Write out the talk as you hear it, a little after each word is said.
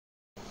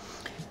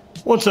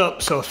What's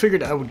up? So I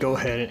figured I would go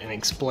ahead and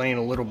explain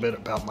a little bit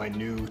about my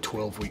new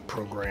 12-week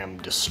program,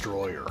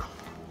 Destroyer.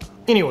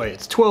 Anyway,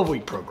 it's a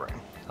 12-week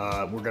program.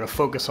 We're going to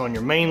focus on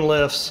your main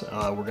lifts.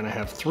 We're going to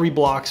have 3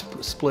 blocks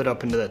split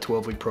up into that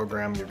 12-week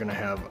program. You're going to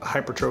have a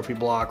hypertrophy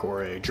block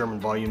or a German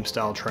volume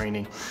style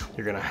training.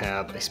 You're going to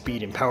have a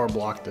speed and power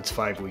block that's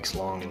 5 weeks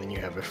long, and then you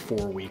have a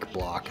 4-week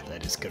block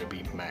that is going to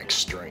be max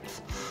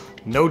strength.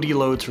 No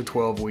deloads for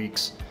 12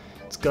 weeks.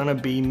 It's gonna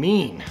be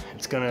mean.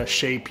 It's gonna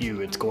shape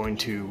you. It's going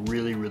to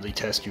really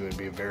test you and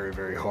be very,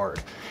 very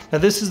hard. Now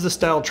this is the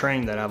style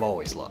training that I've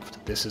always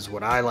loved. This is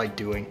what I like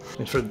doing.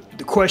 And for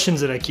the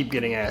questions that I keep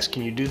getting asked,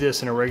 can you do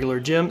this in a regular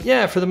gym?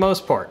 Yeah, for the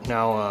most part.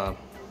 Now,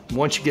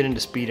 once you get into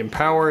speed and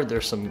power,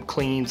 there's some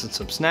cleans and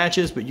some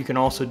snatches, but you can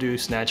also do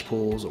snatch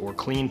pulls or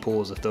clean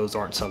pulls if those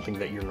aren't something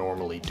that you're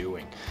normally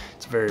doing.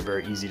 It's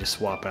very easy to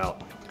swap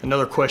out.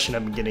 Another question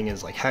I've been getting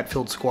is like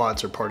Hatfield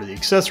squats are part of the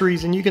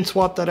accessories, and you can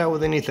swap that out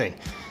with anything.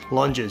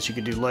 Lunges, you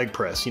can do leg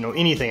press, you know,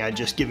 anything. I'm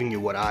just giving you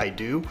what I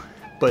do,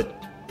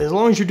 but as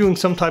long as you're doing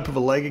some type of a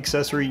leg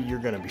accessory, you're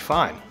gonna be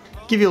fine.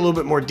 Give you a little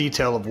bit more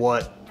detail of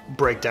what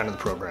breakdown of the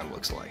program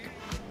looks like.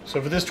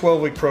 So for this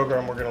 12-week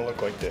program, we're gonna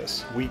look like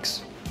this.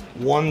 Weeks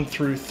 1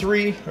 through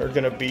 3 are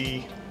gonna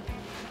be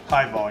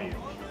high volume.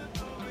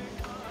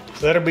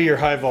 So that'll be your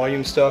high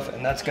volume stuff,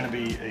 and that's gonna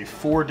be a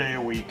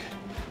 4-day-a-week.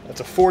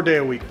 That's a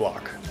 4-day-a-week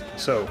block.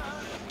 So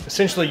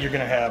essentially you're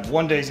gonna have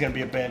 1 day is gonna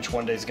be a bench,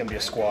 1 day is gonna be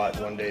a squat,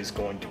 1 day is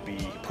going to be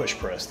push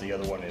press, the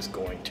other one is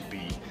going to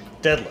be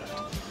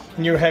deadlift.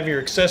 And you have your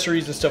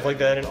accessories and stuff like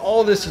that, and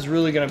all this is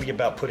really gonna be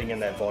about putting in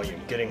that volume,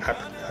 getting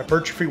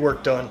hypertrophy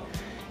work done,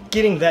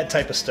 getting that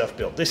type of stuff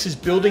built. This is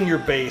building your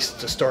base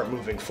to start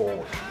moving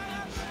forward.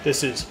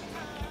 This is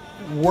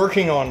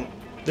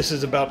this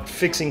is about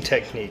fixing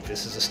technique.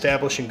 This is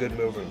establishing good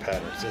movement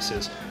patterns. This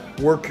is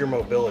work your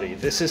mobility.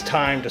 This is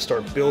time to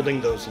start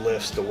building those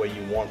lifts the way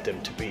you want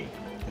them to be.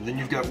 And then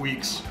you've got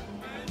weeks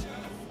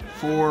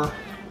 4,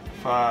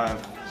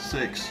 5,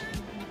 6,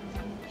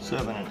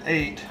 7, and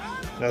 8.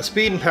 Now the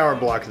speed and power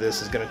block of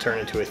this is going to turn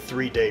into a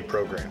 3-day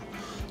program.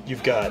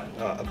 You've got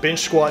a bench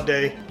squat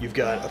day, you've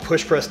got a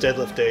push press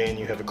deadlift day, and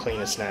you have a clean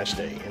and snatch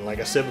day. And like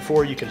I said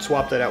before, you can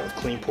swap that out with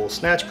clean pulls,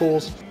 snatch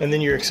pulls, and then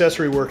your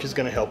accessory work is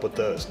going to help with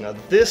those. Now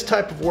this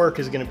type of work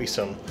is going to be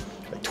some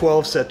like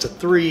 12 sets of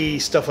 3,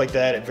 stuff like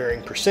that at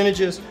varying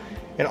percentages.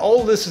 And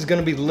all of this is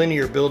going to be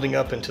linear building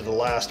up into the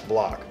last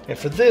block. And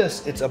for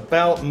this, it's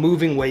about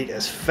moving weight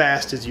as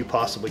fast as you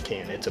possibly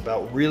can. It's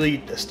about really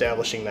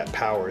establishing that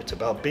power. It's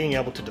about being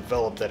able to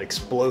develop that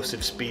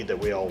explosive speed that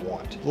we all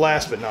want.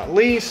 Last but not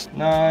least,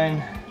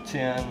 9,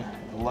 10,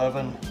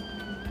 11,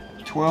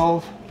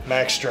 12,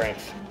 max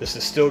strength. This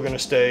is still going to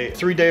stay a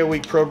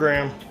 3-day-a-week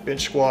program,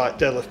 bench squat,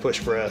 deadlift,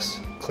 push press,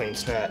 clean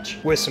snatch,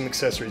 with some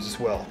accessories as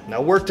well.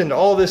 Now worked into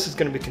all this is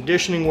going to be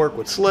conditioning work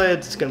with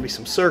sleds. It's going to be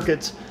some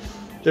circuits.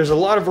 There's a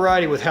lot of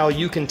variety with how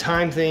you can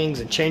time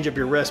things and change up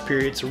your rest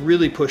periods to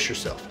really push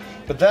yourself.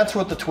 But that's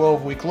what the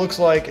 12-week looks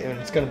like, and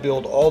it's going to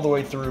build all the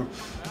way through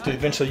to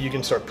eventually you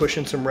can start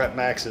pushing some rep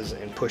maxes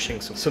and pushing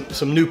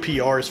some new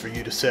PRs for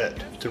you to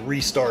set to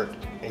restart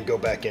and go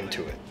back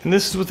into it. And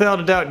this is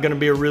without a doubt going to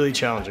be a really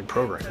challenging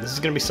program. This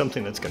is going to be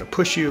something that's going to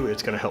push you.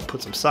 It's going to help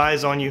put some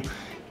size on you,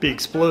 be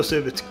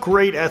explosive. It's a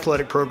great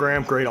athletic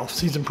program, great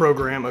off-season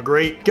program. A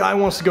great guy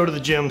wants to go to the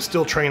gym,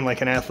 still train like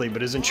an athlete,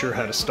 but isn't sure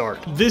how to start.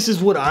 This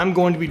is what I'm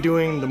going to be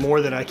doing the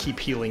more that I keep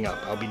healing up.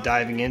 I'll be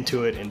diving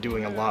into it and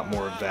doing a lot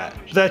more of that.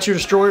 That's your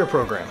Destroyer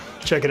program.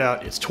 Check it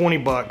out. It's 20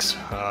 bucks.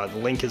 The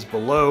link is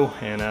below,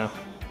 and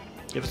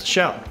give us a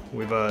shout.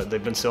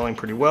 They've been selling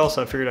pretty well,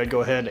 so I figured I'd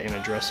go ahead and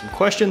address some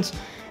questions.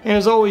 And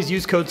as always,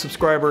 use code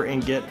subscriber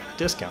and get a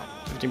discount.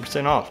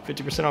 15%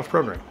 off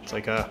program. It's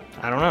like, I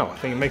don't know, I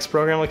think it makes the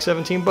program like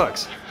 17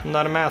 bucks. I'm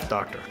not a math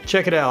doctor.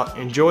 Check it out,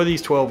 enjoy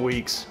these 12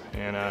 weeks,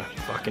 and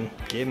fucking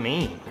get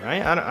mean,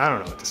 right? I don't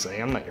know what to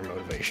say, I'm not your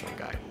motivational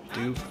guy.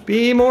 Do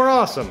be more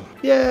awesome,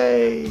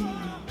 yay!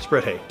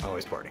 Spread hate,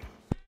 always party.